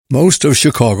Most of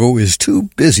Chicago is too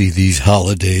busy these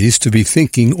holidays to be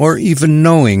thinking or even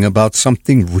knowing about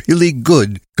something really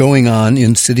good going on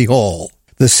in City Hall.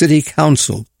 The City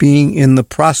Council being in the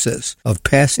process of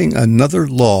passing another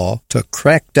law to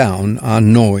crack down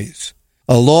on noise.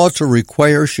 A law to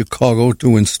require Chicago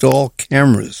to install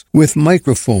cameras with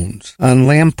microphones on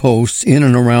lampposts in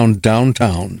and around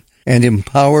downtown and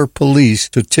empower police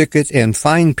to ticket and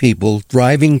fine people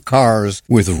driving cars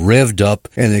with revved up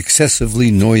and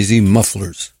excessively noisy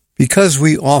mufflers. Because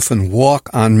we often walk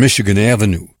on Michigan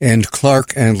Avenue and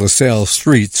Clark and LaSalle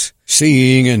streets,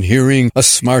 seeing and hearing a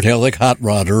smart aleck hot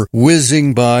rodder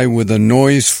whizzing by with a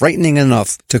noise frightening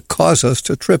enough to cause us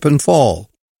to trip and fall.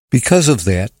 Because of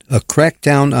that, a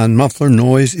crackdown on muffler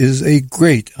noise is a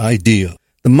great idea.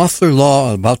 The muffler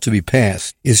law about to be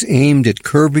passed is aimed at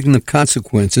curbing the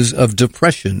consequences of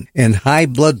depression and high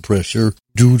blood pressure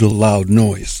due to loud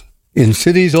noise. In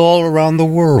cities all around the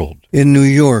world, in New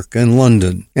York and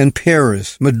London, and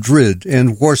Paris, Madrid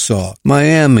and Warsaw,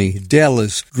 Miami,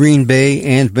 Dallas, Green Bay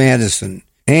and Madison,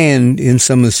 and in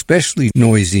some especially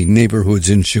noisy neighborhoods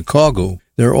in Chicago,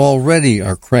 there already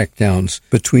are crackdowns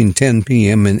between 10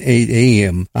 p.m. and 8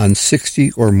 a.m. on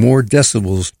 60 or more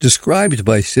decibels described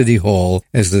by City Hall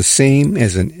as the same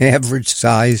as an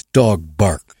average-sized dog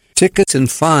bark. Tickets and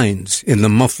fines in the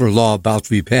muffler law about to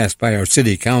be passed by our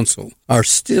City Council are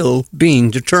still being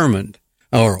determined.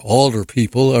 Our alder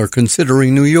people are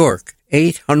considering New York,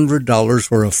 $800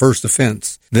 for a first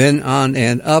offense, then on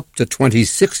and up to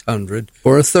 $2,600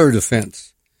 for a third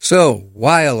offense. So,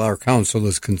 while our council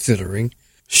is considering,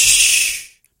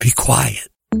 shh, be quiet.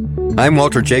 I'm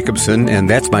Walter Jacobson, and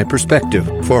that's my perspective.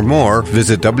 For more,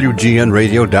 visit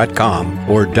WGNradio.com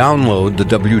or download the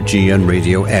WGN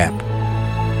Radio app.